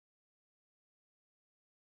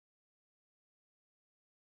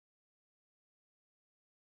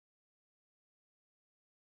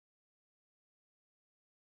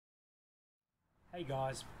Hey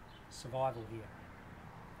guys, Survival here.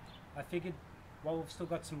 I figured while we've still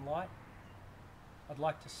got some light, I'd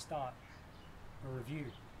like to start a review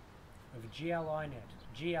of a GL-iNet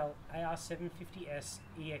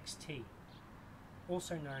GL-AR750S-Ext,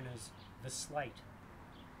 also known as the Slate.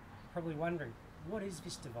 Probably wondering, what is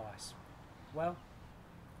this device? Well,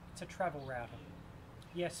 it's a travel router.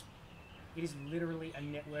 Yes, it is literally a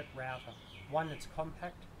network router, one that's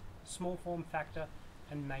compact, small form factor,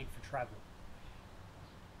 and made for travel.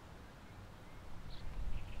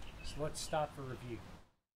 So let's start the review.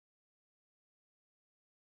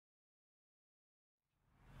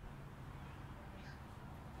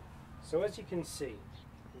 So as you can see,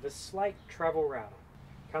 the Slate travel router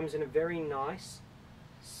comes in a very nice,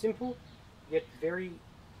 simple, yet very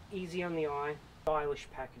easy on the eye, stylish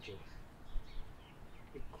packaging.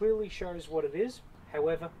 It clearly shows what it is,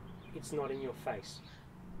 however, it's not in your face.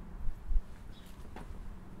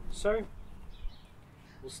 So,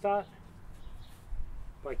 we'll start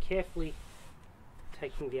by carefully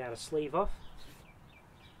taking the outer sleeve off.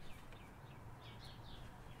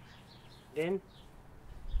 Then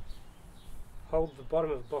hold the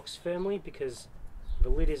bottom of the box firmly because the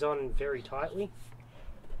lid is on very tightly.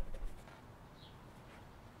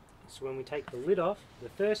 So when we take the lid off, the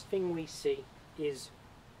first thing we see is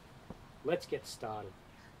 "Let's get started."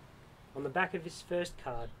 On the back of this first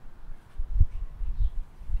card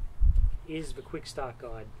is the quick start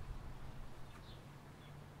guide.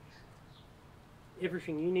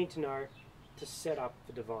 Everything you need to know to set up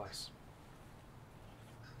the device.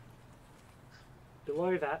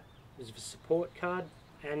 Below that is the support card,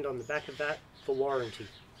 and on the back of that, the warranty.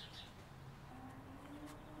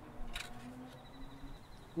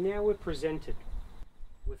 Now we're presented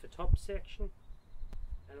with a top section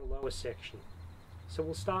and a lower section. So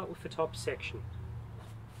we'll start with the top section.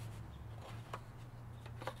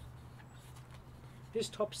 This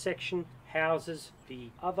top section houses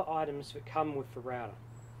the other items that come with the router.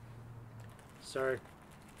 So,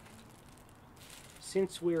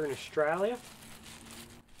 since we're in Australia,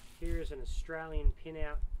 here is an Australian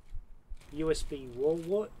pinout USB wall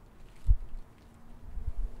wart.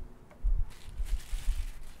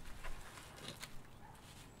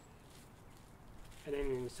 And then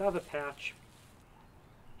in this other pouch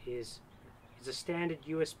is a standard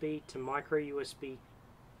USB to micro USB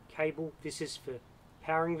cable. This is for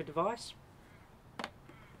powering the device.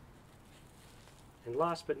 And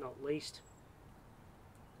last but not least,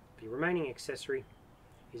 the remaining accessory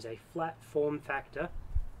is a flat form factor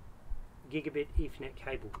gigabit Ethernet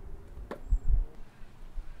cable.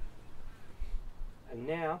 And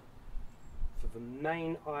now for the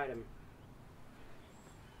main item.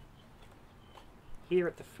 Here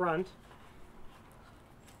at the front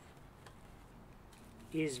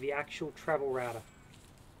is the actual travel router.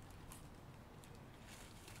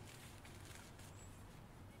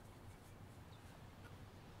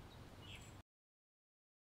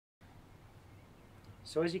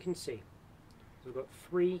 So as you can see, we've got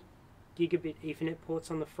 3 gigabit Ethernet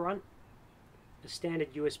ports on the front, a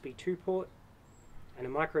standard USB 2 port, and a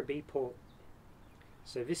micro B port.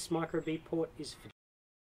 So this micro B port is for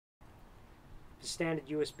the standard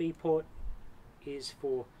USB port is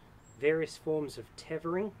for various forms of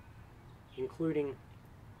tethering, including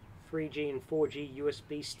 3G and 4G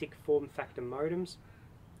USB stick form factor modems.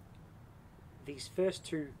 These first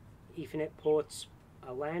 2 Ethernet ports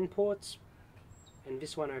are LAN ports, and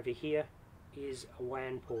this one over here is a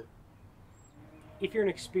WAN port. If you're an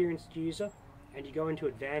experienced user and you go into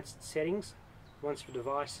advanced settings, once the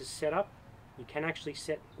device is set up, you can actually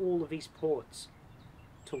set all of these ports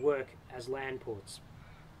to work as LAN ports.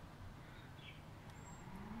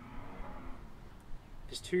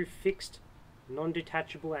 There's 2 fixed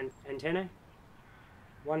non-detachable antennae,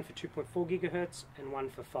 one for 2.4 GHz and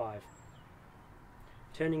one for 5.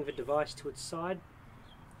 Turning the device to its side,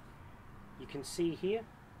 you can see here,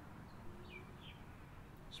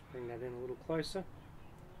 let's bring that in a little closer,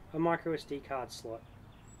 a micro SD card slot.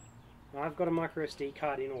 Now I've got a micro SD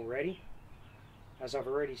card in already, as I've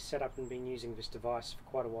already set up and been using this device for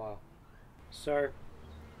quite a while. So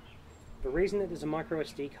the reason that there's a micro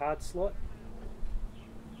SD card slot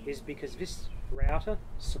is because this router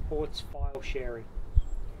supports file sharing.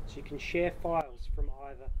 So you can share files from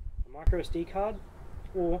either a micro SD card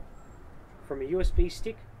or from a USB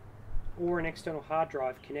stick or an external hard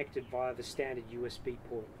drive connected via the standard USB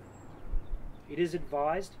port. It is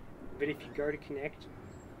advised that if you go to connect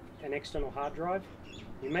an external hard drive,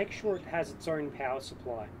 you make sure it has its own power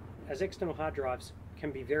supply, as external hard drives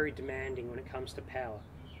can be very demanding when it comes to power.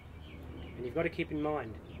 And you've got to keep in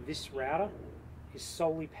mind, this router is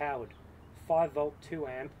solely powered 5 volt 2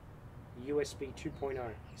 amp USB 2.0,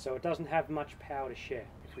 so it doesn't have much power to share.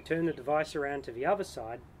 If we turn the device around to the other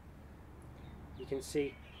side, you can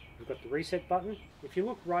see we've got the reset button. If you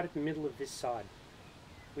look right at the middle of this side,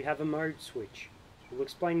 we have a mode switch. We'll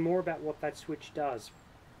explain more about what that switch does.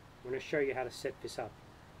 I'm going to show you how to set this up.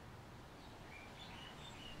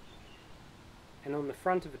 And on the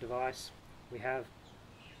front of the device, we have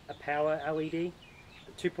a power LED,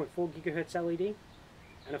 a 2.4 GHz LED,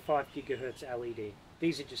 and a 5 GHz LED.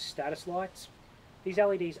 These are just status lights. These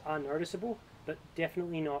LEDs are noticeable, but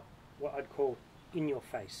definitely not what I'd call in your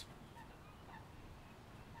face.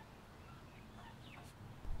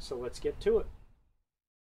 So let's get to it.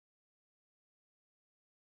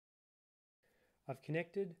 I've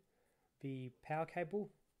connected the power cable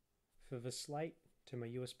for the Slate to my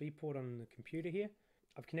USB port on the computer here.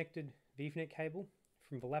 I've connected the Ethernet cable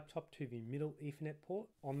from the laptop to the middle Ethernet port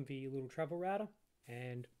on the little travel router,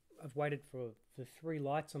 and I've waited for the 3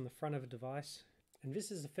 lights on the front of the device, and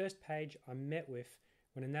this is the first page I'm met with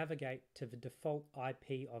when I navigate to the default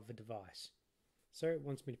IP of the device. So it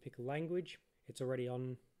wants me to pick a language. It's already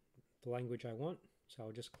on the language I want, so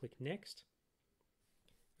I'll just click next.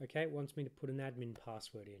 Okay, it wants me to put an admin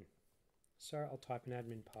password in, so I'll type an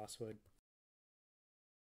admin password.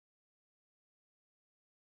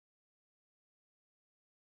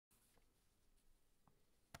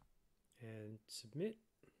 And submit.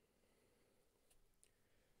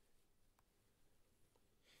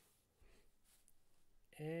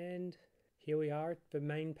 And here we are at the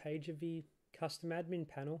main page of the custom admin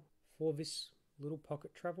panel for this little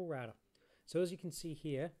pocket travel router. So as you can see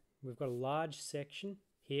here, we've got a large section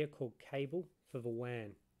here called cable for the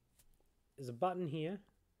WAN. There's a button here,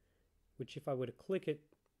 which if I were to click it,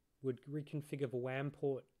 would reconfigure the WAN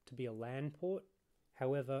port to be a LAN port.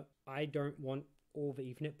 However, I don't want all the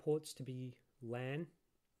Ethernet ports to be LAN.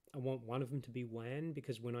 I want one of them to be WAN,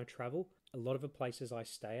 because when I travel, a lot of the places I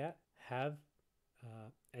stay at have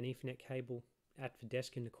an Ethernet cable at the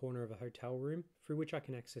desk in the corner of a hotel room through which I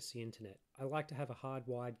can access the internet. I like to have a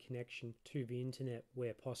hardwired connection to the internet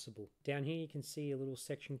where possible. Down here you can see a little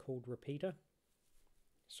section called repeater.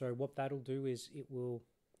 So what that'll do is it will,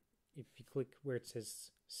 if you click where it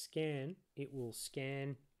says scan, it will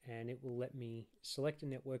scan and it will let me select a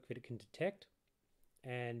network that it can detect,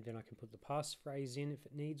 and then I can put the passphrase in if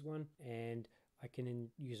it needs one, and I can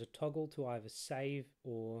use a toggle to either save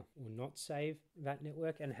or not save that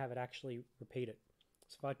network and have it actually repeat it.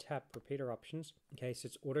 So if I tap repeater options, okay, so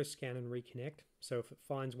it's auto scan and reconnect. So if it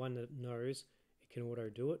finds one that it knows, it can auto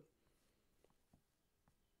do it.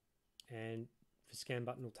 And the scan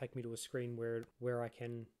button will take me to a screen where I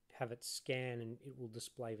can have it scan and it will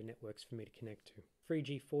display the networks for me to connect to.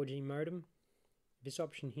 3G, 4G modem. This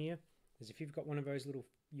option here is if you've got one of those little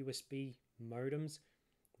USB modems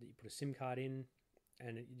that you put a SIM card in,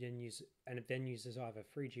 and it then uses either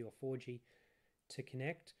 3G or 4G to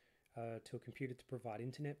connect to a computer to provide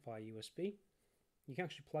internet via USB. You can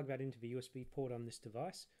actually plug that into the USB port on this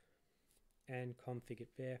device and configure it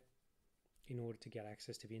there in order to get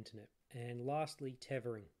access to the internet. And lastly,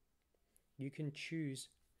 tethering. You can choose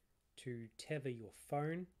to tether your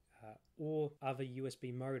phone or other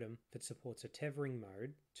USB modem that supports a tethering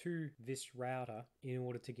mode to this router in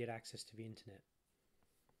order to get access to the internet.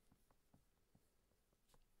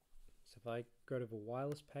 So if I go to the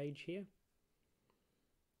wireless page here,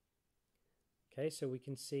 okay, so we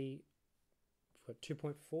can see we've got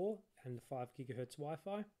 2.4 and the 5 GHz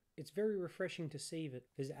Wi-Fi. It's very refreshing to see that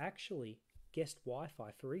there's actually guest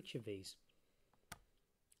Wi-Fi for each of these.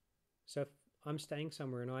 So if I'm staying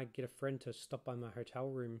somewhere and I get a friend to stop by my hotel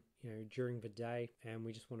room, during the day, and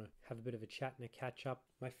we just want to have a bit of a chat and a catch up,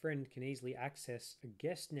 my friend can easily access a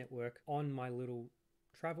guest network on my little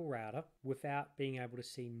travel router without being able to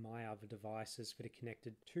see my other devices that are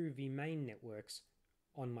connected to the main networks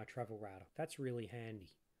on my travel router. That's really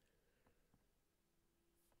handy.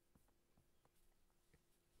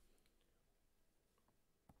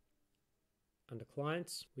 Under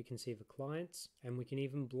clients, we can see the clients, and we can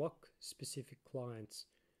even block specific clients.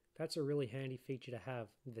 That's a really handy feature to have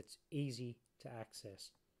that's easy to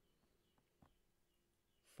access.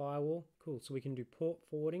 Firewall, cool. So we can do port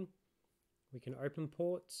forwarding, we can open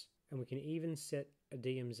ports, and we can even set a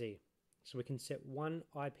DMZ. So we can set one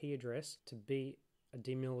IP address to be a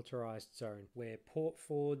demilitarized zone where port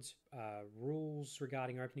forwards, rules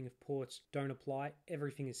regarding opening of ports don't apply.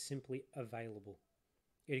 Everything is simply available.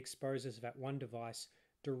 It exposes that one device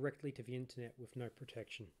directly to the internet with no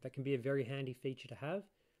protection. That can be a very handy feature to have,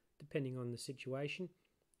 depending on the situation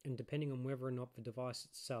and depending on whether or not the device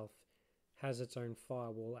itself has its own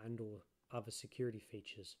firewall and or other security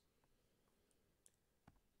features.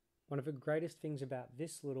 One of the greatest things about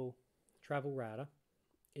this little travel router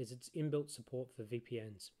is its inbuilt support for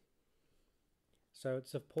VPNs. So it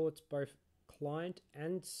supports both client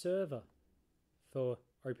and server for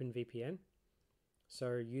OpenVPN.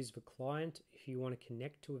 So use the client if you want to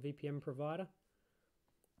connect to a VPN provider.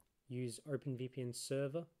 Use OpenVPN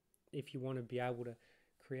server if you want to be able to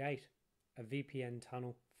create a VPN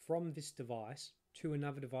tunnel from this device to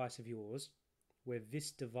another device of yours, where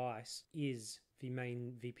this device is the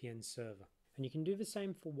main VPN server. And you can do the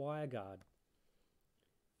same for WireGuard.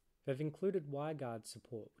 They've included WireGuard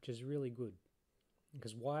support, which is really good,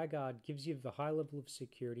 because WireGuard gives you the high level of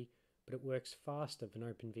security, but it works faster than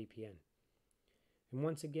OpenVPN. And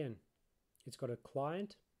once again, it's got a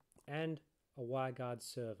client and a WireGuard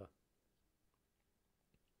server.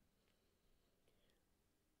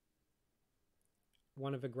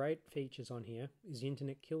 One of the great features on here is the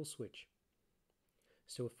internet kill switch.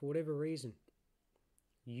 So if for whatever reason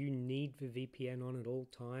you need the VPN on at all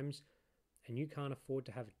times and you can't afford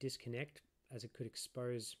to have it disconnect as it could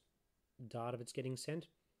expose data that's getting sent,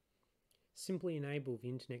 simply enable the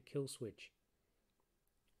internet kill switch.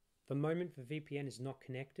 The moment the VPN is not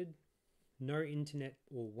connected, no internet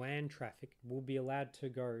or WAN traffic will be allowed to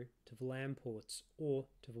go to the LAN ports or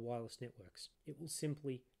to the wireless networks. It will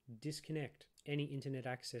simply disconnect any internet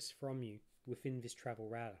access from you within this travel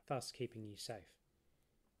router, thus keeping you safe.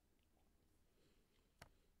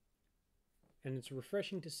 And it's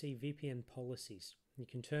refreshing to see VPN policies. You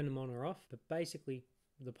can turn them on or off, but basically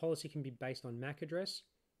the policy can be based on MAC address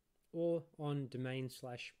or on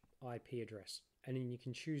domain/IP address. And then you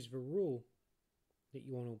can choose the rule that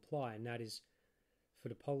you want to apply, and that is for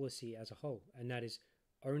the policy as a whole. And that is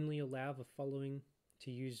only allow the following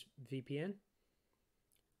to use VPN,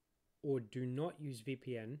 or do not use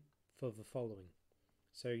VPN for the following.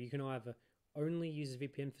 So you can either only use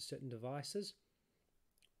VPN for certain devices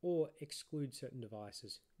or exclude certain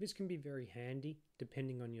devices. This can be very handy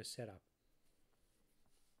depending on your setup.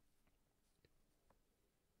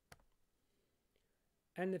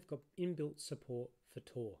 And they've got inbuilt support for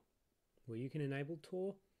Tor, where you can enable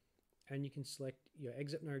Tor and you can select your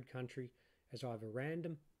exit node country as either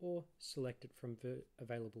random or select it from the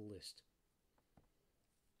available list.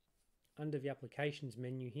 Under the applications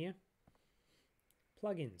menu here,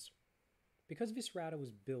 plugins. Because this router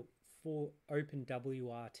was built for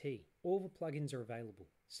OpenWRT, all the plugins are available.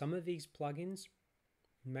 Some of these plugins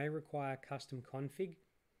may require custom config,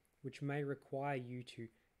 which may require you to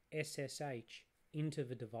SSH into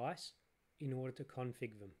the device in order to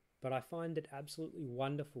config them. But I find it absolutely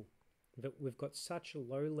wonderful that we've got such a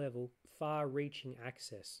low level, far-reaching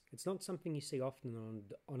access. It's not something you see often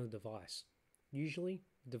on a device. Usually,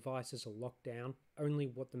 devices are locked down, only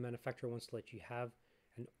what the manufacturer wants to let you have,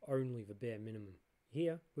 and only the bare minimum.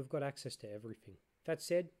 Here, we've got access to everything. That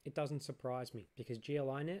said, it doesn't surprise me, because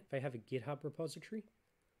GL-iNet, they have a GitHub repository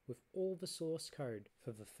with all the source code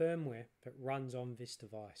for the firmware that runs on this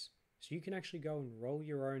device. So you can actually go and roll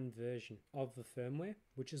your own version of the firmware,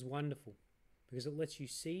 which is wonderful, because it lets you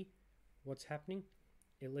see what's happening.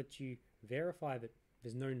 It lets you verify that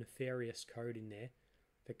there's no nefarious code in there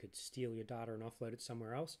that could steal your data and offload it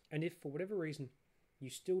somewhere else. And if for whatever reason you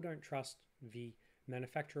still don't trust the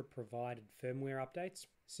manufacturer provided firmware updates,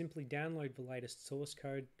 simply download the latest source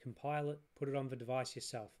code, compile it, put it on the device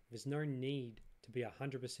yourself. There's no need to be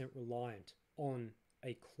 100% reliant on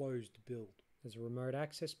a closed build. There's a remote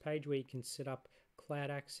access page where you can set up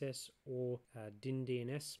cloud access or DIN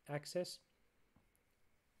DNS access.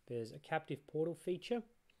 There's a captive portal feature.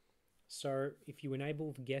 So if you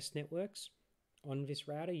enable the guest networks on this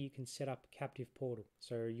router, you can set up a captive portal.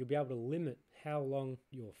 So you'll be able to limit how long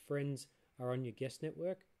your friends are on your guest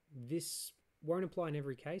network. This won't apply in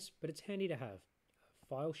every case, but it's handy to have.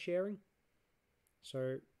 File sharing.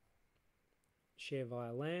 So share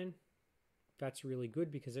via LAN. That's really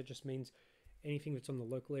good because it just means anything that's on the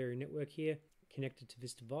local area network here connected to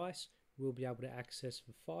this device will be able to access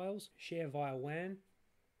the files. Share via WAN.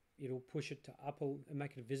 It'll push it to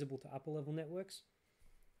make it visible to upper level networks.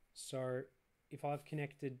 So if I've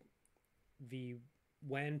connected the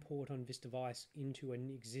WAN port on this device into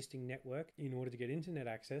an existing network in order to get internet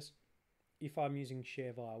access, if I'm using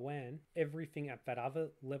share via WAN, everything at that other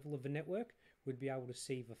level of the network would be able to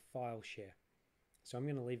see the file share. So I'm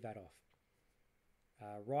going to leave that off.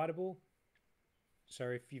 Writable. So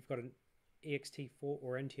if you've got an ext4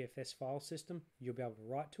 or NTFS file system, you'll be able to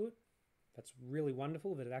write to it. That's really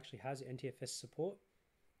wonderful that it actually has NTFS support.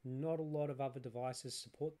 Not a lot of other devices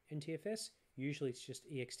support NTFS. Usually it's just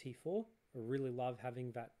ext4. I really love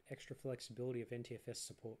having that extra flexibility of NTFS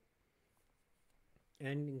support.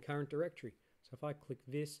 And in current directory. So if I click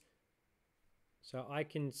this, so I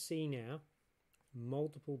can see now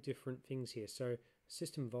multiple different things here. So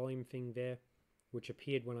system volume thing there, which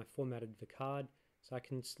appeared when I formatted the card. So I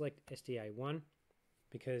can select SDA1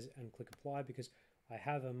 and click apply because I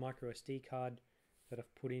have a micro SD card that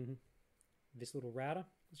I've put in this little router.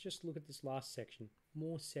 Let's just look at this last section,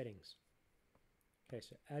 more settings. Okay,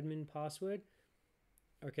 so admin password.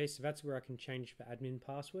 Okay, so that's where I can change the admin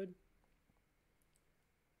password.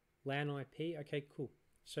 LAN IP, okay, cool.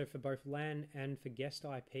 So for both LAN and for guest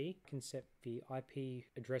IP, I can set the IP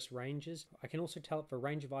address ranges. I can also tell it for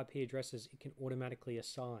range of IP addresses it can automatically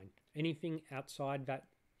assign. Anything outside that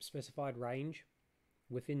specified range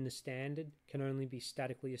within the standard can only be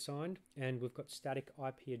statically assigned. And we've got static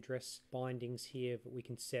IP address bindings here that we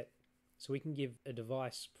can set. So we can give a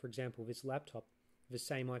device, for example this laptop, the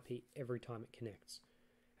same IP every time it connects.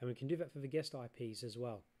 And we can do that for the guest IPs as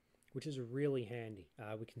well, which is really handy.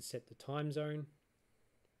 We can set the time zone.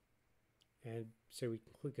 And so we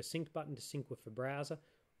can click a sync button to sync with the browser,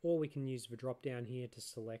 or we can use the drop down here to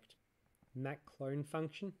select Mac clone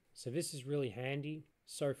function. So this is really handy.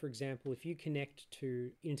 So for example, if you connect to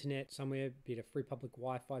internet somewhere, be it a free public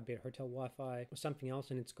Wi-Fi, be it hotel Wi-Fi or something else,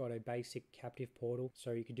 and it's got a basic captive portal,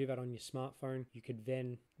 so you could do that on your smartphone. You could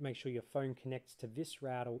then make sure your phone connects to this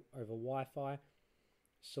router over Wi-Fi,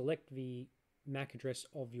 select the MAC address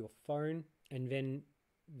of your phone, and then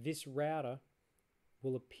this router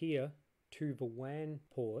will appear to the WAN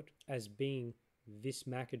port as being this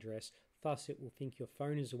MAC address. Thus, it will think your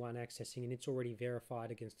phone is the one accessing and it's already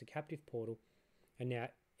verified against the captive portal. And now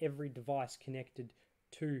every device connected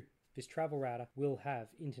to this travel router will have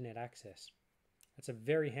internet access. That's a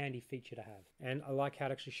very handy feature to have. And I like how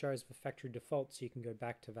it actually shows the factory default, so you can go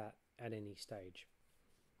back to that at any stage.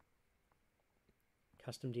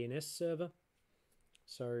 Custom DNS server.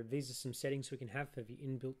 So these are some settings we can have for the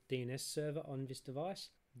inbuilt DNS server on this device.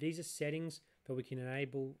 These are settings that we can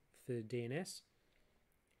enable for DNS.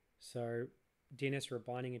 So DNS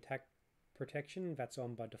binding attack protection, that's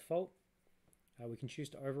on by default. We can choose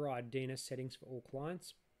to override DNS settings for all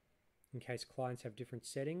clients in case clients have different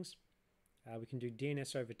settings. We can do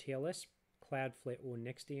DNS over TLS, Cloudflare or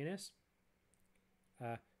NextDNS.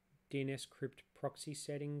 DNS crypt proxy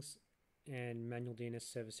settings and manual DNS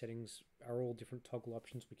server settings are all different toggle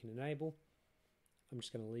options we can enable. I'm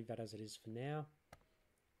just going to leave that as it is for now.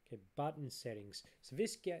 Okay, button settings. So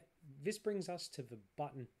this brings us to the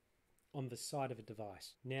button on the side of a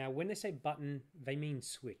device. Now, when they say button, they mean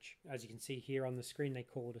switch. As you can see here on the screen, they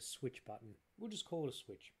call it a switch button. We'll just call it a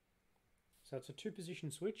switch. So it's a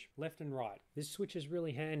 2-position switch, left and right. This switch is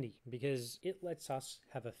really handy because it lets us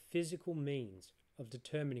have a physical means of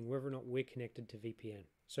determining whether or not we're connected to VPN.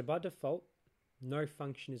 So by default, no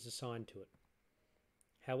function is assigned to it.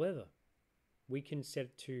 However, we can set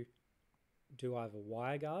it to do either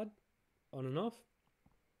WireGuard on and off,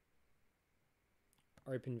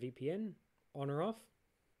 OpenVPN on or off,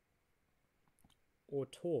 or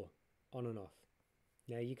Tor on and off.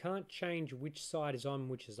 Now you can't change which side is on,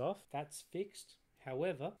 which is off. That's fixed.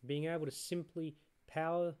 However, being able to simply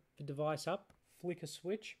power the device up, flick a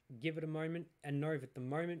switch, give it a moment, and know that the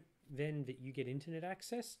moment then that you get internet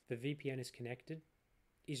access, the VPN is connected,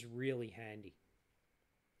 is really handy.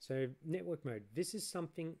 So network mode. This is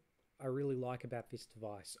something I really like about this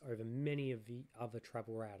device over many of the other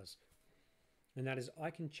travel routers. And that is I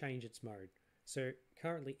can change its mode. So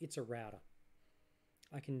currently it's a router.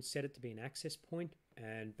 I can set it to be an access point.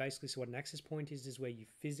 And basically, so what an access point is where you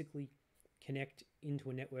physically connect into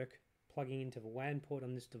a network, plugging into the WAN port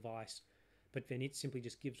on this device, but then it simply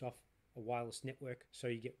just gives off a wireless network, so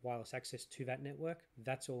you get wireless access to that network.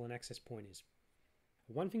 That's all an access point is.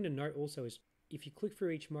 One thing to note also is if you click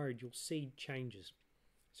through each mode, you'll see changes.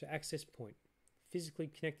 So access point, physically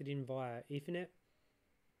connected in via Ethernet.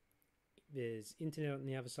 There's internet on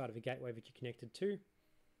the other side of a gateway that you're connected to.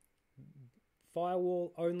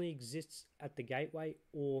 Firewall only exists at the gateway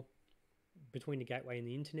or between the gateway and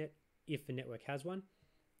the internet if the network has one.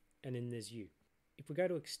 And then there's you. If we go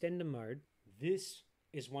to extender mode, this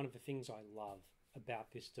is one of the things I love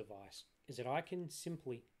about this device, is that I can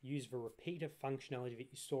simply use the repeater functionality that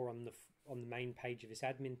you saw on the main page of this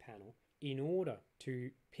admin panel in order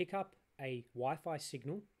to pick up a Wi-Fi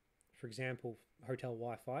signal, for example, hotel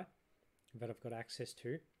Wi-Fi that I've got access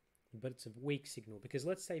to, but it's a weak signal because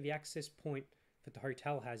let's say the access point that the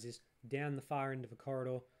hotel has is down the far end of a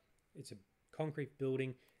corridor. It's a concrete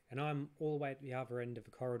building and I'm all the way at the other end of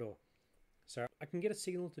the corridor. So I can get a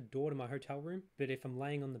signal at the door to my hotel room, but if I'm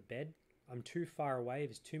laying on the bed, I'm too far away,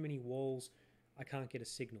 there's too many walls, I can't get a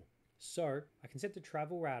signal. So I can set the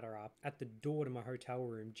travel router up at the door to my hotel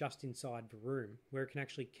room, just inside the room, where it can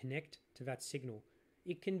actually connect to that signal.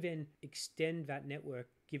 It can then extend that network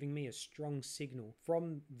giving me a strong signal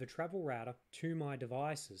from the travel router to my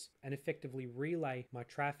devices and effectively relay my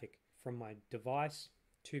traffic from my device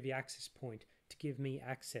to the access point to give me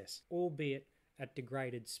access, albeit at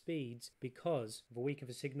degraded speeds, because the weaker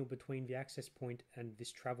the signal between the access point and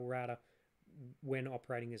this travel router when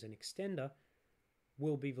operating as an extender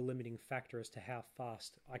will be the limiting factor as to how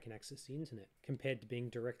fast I can access the internet compared to being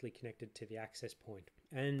directly connected to the access point.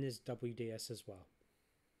 And there's WDS as well.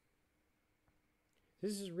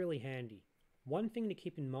 This is really handy. One thing to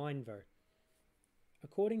keep in mind though,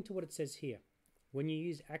 according to what it says here, when you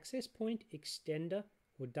use access point, extender,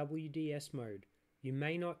 or WDS mode, you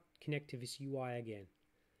may not connect to this UI again.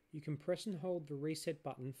 You can press and hold the reset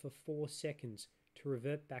button for 4 seconds to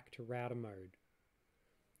revert back to router mode.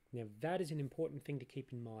 Now that is an important thing to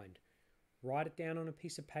keep in mind. Write it down on a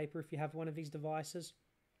piece of paper if you have one of these devices.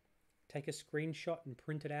 Take a screenshot and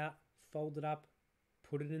print it out, fold it up,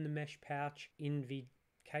 put it in the mesh pouch in the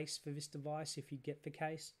case for this device if you get the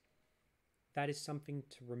case. That is something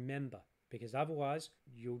to remember, because otherwise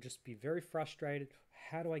you'll just be very frustrated.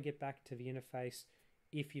 How do I get back to the interface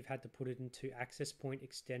if you've had to put it into access point,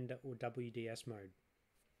 extender, or WDS mode?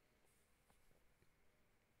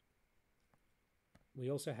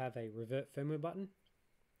 We also have a revert firmware button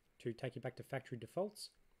to take you back to factory defaults,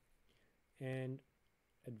 and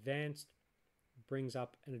advanced brings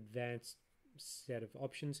up an advanced set of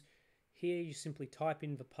options. Here you simply type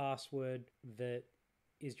in the password that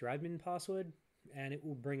is your admin password, and it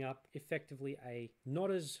will bring up effectively a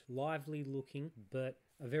not as lively looking but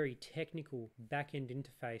a very technical back-end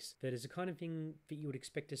interface that is the kind of thing that you would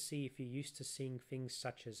expect to see if you're used to seeing things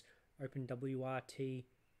such as OpenWRT,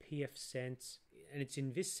 pfSense, and it's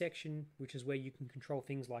in this section which is where you can control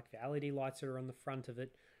things like the LED lights that are on the front of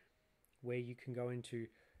it, where you can go into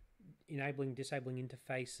enabling, disabling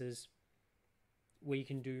interfaces, where you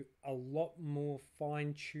can do a lot more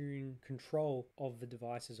fine-tune control of the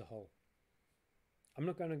device as a whole. I'm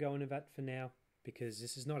not going to go into that for now because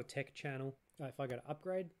this is not a tech channel. If I go to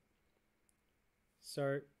upgrade,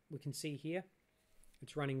 so we can see here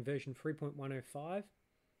it's running version 3.105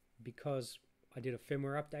 because I did a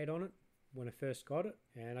firmware update on it when I first got it,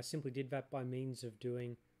 and I simply did that by means of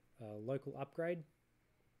doing a local upgrade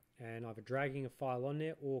and either dragging a file on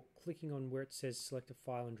there or clicking on where it says select a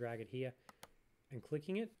file and drag it here and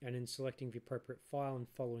clicking it, and then selecting the appropriate file and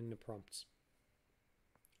following the prompts.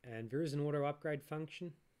 And there is an auto upgrade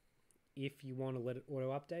function if you want to let it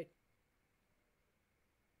auto update.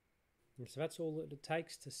 And so that's all that it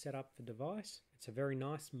takes to set up the device. It's a very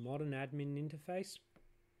nice modern admin interface.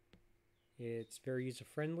 It's very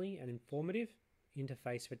user-friendly and informative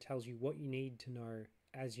interface that tells you what you need to know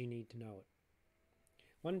as you need to know it.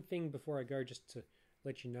 One thing before I go, just to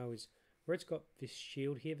let you know, is where it's got this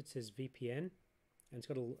shield here that says VPN and it's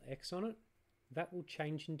got a little X on it, that will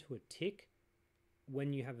change into a tick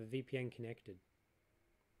when you have a VPN connected.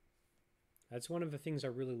 That's one of the things I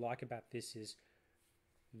really like about this, is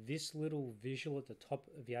this little visual at the top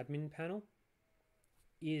of the admin panel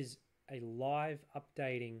is a live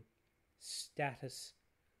updating status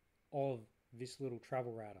of this little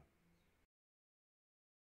travel router.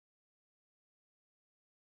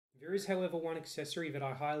 There is, however, one accessory that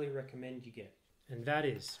I highly recommend you get, and that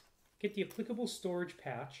is get the applicable storage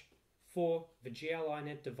pouch for the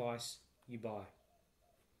GL-iNet device you buy.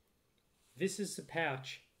 This is the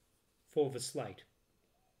pouch for the Slate.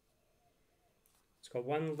 It's got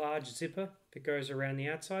one large zipper that goes around the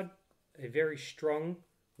outside, a very strong,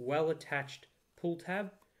 well-attached pull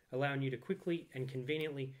tab, allowing you to quickly and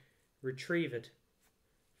conveniently retrieve it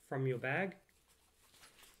from your bag.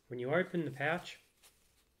 When you open the pouch,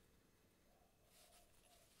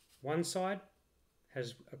 one side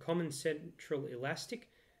has a common central elastic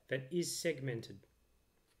that is segmented.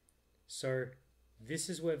 So this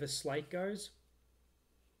is where the Slate goes,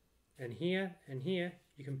 and here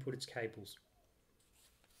you can put its cables.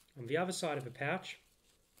 On the other side of the pouch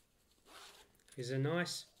is a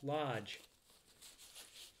nice large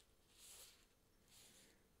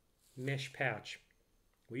mesh pouch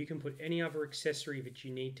where you can put any other accessory that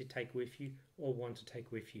you need to take with you or want to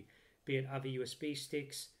take with you, be it other USB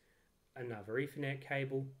sticks, another Ethernet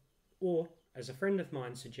cable, or, as a friend of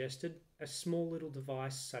mine suggested, a small little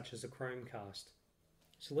device such as a Chromecast.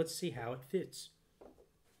 So let's see how it fits.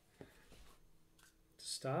 To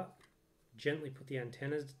start, gently put the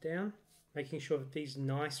antennas down, making sure that these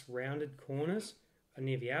nice rounded corners are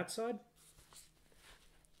near the outside,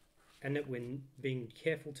 and that we're being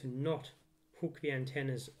careful to not hook the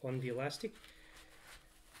antennas on the elastic.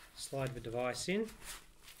 Slide the device in.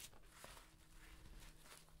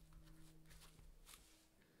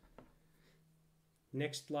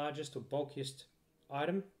 Next largest or bulkiest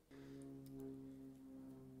item,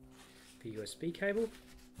 the USB cable,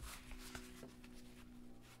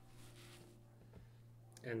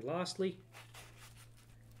 and lastly,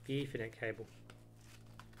 the Ethernet cable.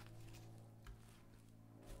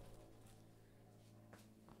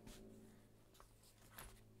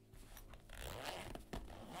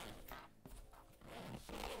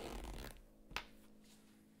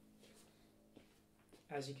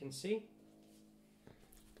 As you can see,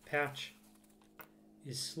 the pouch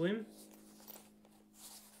is slim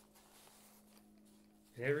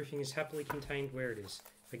and everything is happily contained where it is.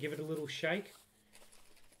 If I give it a little shake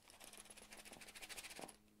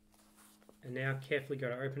and now carefully go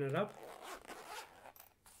to open it up,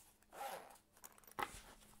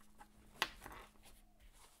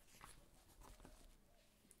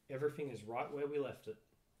 everything is right where we left it.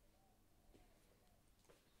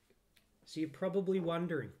 So you're probably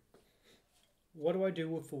wondering, what do I do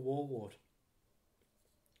with the wall wart?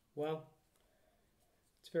 Well,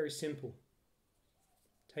 it's very simple.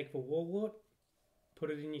 Take the wall wart,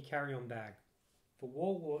 put it in your carry-on bag. The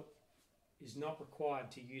wall wart is not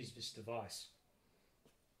required to use this device.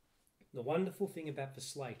 The wonderful thing about the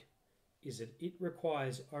Slate is that it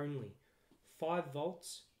requires only 5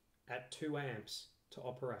 volts at 2 amps to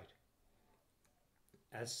operate.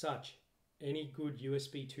 As such, any good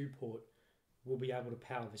USB 2 port will be able to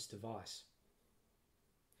power this device.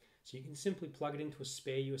 So you can simply plug it into a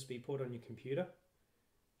spare USB port on your computer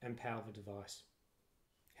and power the device.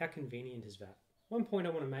 How convenient is that? One point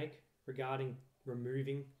I want to make regarding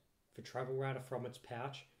removing the travel router from its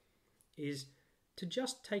pouch is to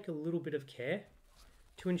just take a little bit of care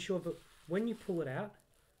to ensure that when you pull it out,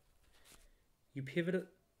 you pivot it.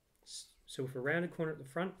 So with a rounded corner at the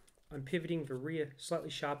front, I'm pivoting the rear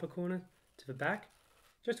slightly sharper corner to the back,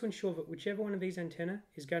 just to ensure that whichever one of these antennae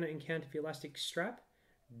is going to encounter the elastic strap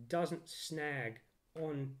doesn't snag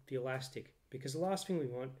on the elastic, because the last thing we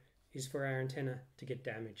want is for our antenna to get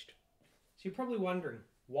damaged. So you're probably wondering,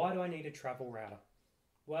 why do I need a travel router?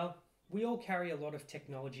 Well, we all carry a lot of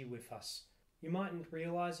technology with us. You mightn't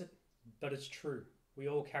realize it, but it's true. We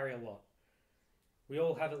all carry a lot. We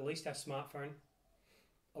all have at least our smartphone.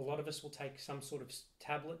 A lot of us will take some sort of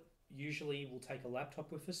tablet. Usually we'll take a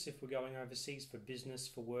laptop with us if we're going overseas for business,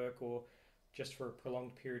 for work, or just for a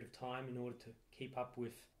prolonged period of time in order to keep up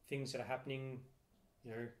with things that are happening,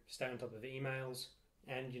 stay on top of emails.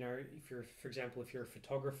 And, if you're, for example, if you're a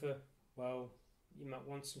photographer, well, you might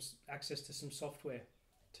want some access to some software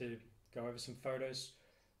to go over some photos,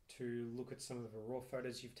 to look at some of the raw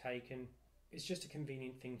photos you've taken. It's just a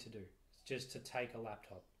convenient thing to do. It's just to take a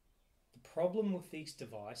laptop. The problem with these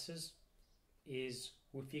devices is,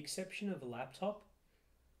 with the exception of a laptop,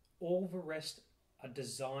 all the rest are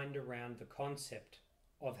designed around the concept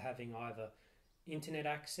of having either internet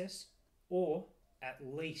access or at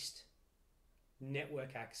least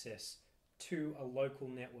network access to a local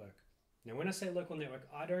network. Now, when I say local network,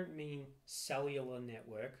 I don't mean cellular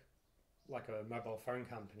network like a mobile phone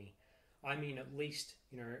company. I mean at least,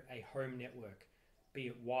 a home network, be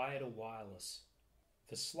it wired or wireless.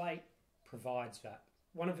 The Slate provides that.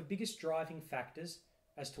 One of the biggest driving factors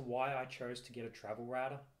as to why I chose to get a travel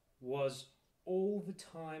router was all the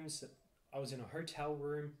times that I was in a hotel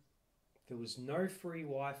room, there was no free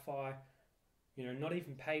Wi-Fi, not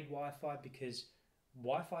even paid Wi-Fi, because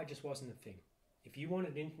Wi-Fi just wasn't a thing. If you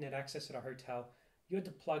wanted internet access at a hotel, you had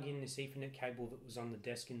to plug in this Ethernet cable that was on the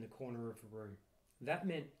desk in the corner of the room. That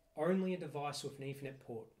meant only a device with an Ethernet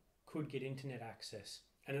port could get internet access.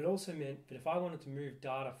 And it also meant that if I wanted to move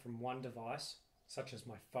data from one device, such as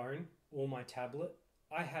my phone or my tablet,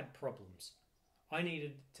 I had problems. I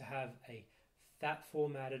needed to have a FAT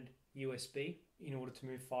formatted USB in order to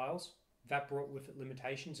move files. That brought with it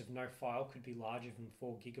limitations of no file could be larger than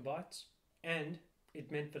 4 gigabytes. And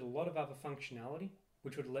it meant that a lot of other functionality,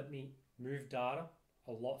 which would let me move data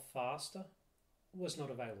a lot faster, was not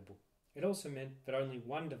available. It also meant that only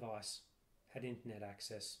one device had internet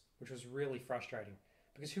access, which was really frustrating,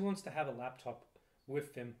 because who wants to have a laptop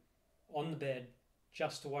with them on the bed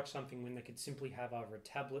just to watch something when they could simply have either a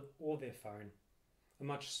tablet or their phone, a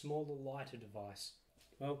much smaller, lighter device?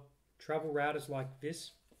 Well, travel routers like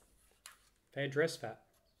this, they address that.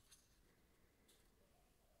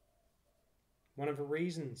 One of the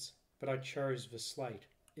reasons that I chose the Slate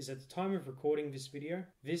is, at the time of recording this video,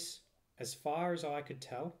 this, as far as I could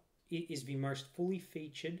tell, it is the most fully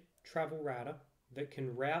featured travel router that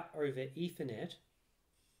can route over Ethernet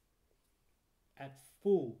at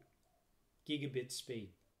full gigabit speed.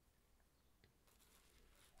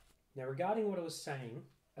 Now, regarding what I was saying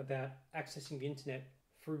about accessing the internet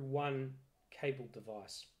through one cable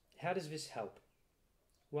device, how does this help?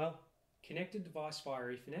 Well, connect a device via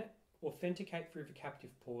Ethernet, authenticate through the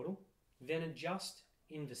captive portal, then adjust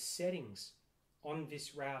in the settings on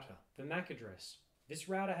this router the MAC address. This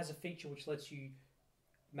router has a feature which lets you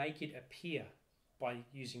make it appear by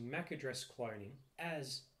using MAC address cloning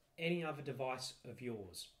as any other device of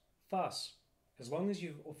yours. Thus, as long as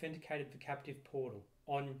you've authenticated the captive portal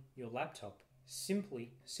on your laptop,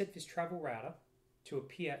 simply set this travel router to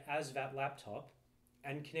appear as that laptop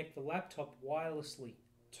and connect the laptop wirelessly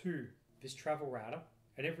to this travel router,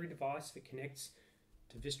 and every device that connects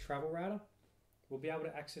to this travel router will be able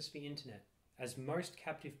to access the internet, as most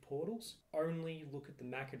captive portals only look at the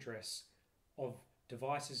MAC address of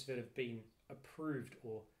devices that have been approved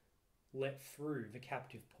or let through the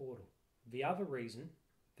captive portal. The other reason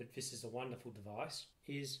that this is a wonderful device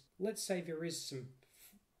is, let's say there is some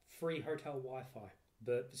free hotel Wi-Fi,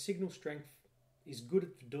 but the signal strength is good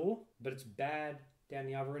at the door, but it's bad down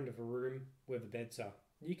the other end of a room where the beds are.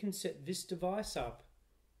 You can set this device up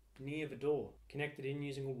near the door, connect it in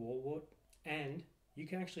using a wall wart, and you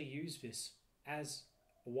can actually use this as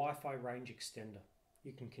a Wi-Fi range extender.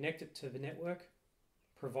 You can connect it to the network,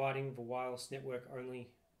 providing the wireless network only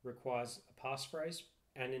requires a passphrase,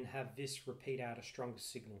 and then have this repeat out a stronger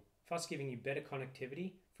signal, thus giving you better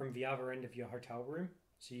connectivity from the other end of your hotel room,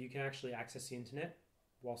 so you can actually access the internet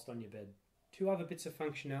whilst on your bed. Two other bits of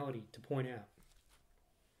functionality to point out.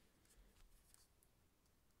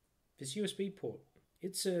 This USB port,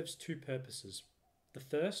 it serves two purposes. The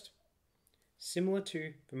first, similar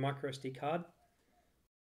to the microSD card,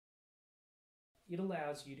 it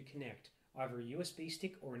allows you to connect either a USB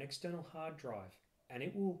stick or an external hard drive, and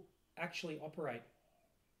it will actually operate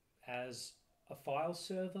as a file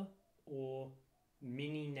server or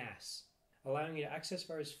mini NAS, allowing you to access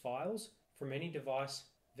those files from any device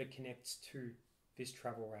that connects to this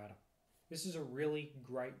travel router. This is a really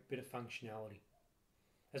great bit of functionality,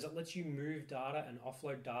 as it lets you move data and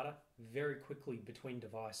offload data very quickly between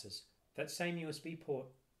devices. That same USB port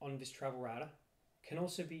on this travel router can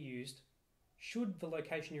also be used should the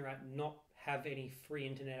location you're at not have any free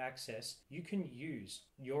internet access. You can use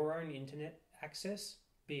your own internet access,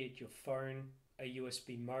 be it your phone, a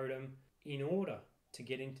USB modem, in order to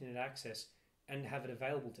get internet access and have it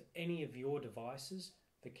available to any of your devices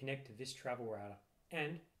that connect to this travel router.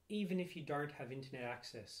 And even if you don't have internet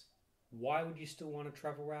access, why would you still want a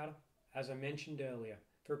travel router? As I mentioned earlier,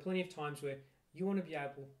 there are plenty of times where you want to be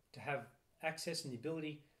able to have access and the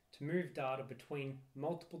ability to move data between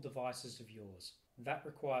multiple devices of yours. That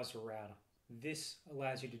requires a router. This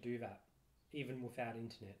allows you to do that, even without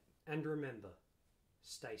internet. And remember,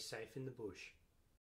 stay safe in the bush.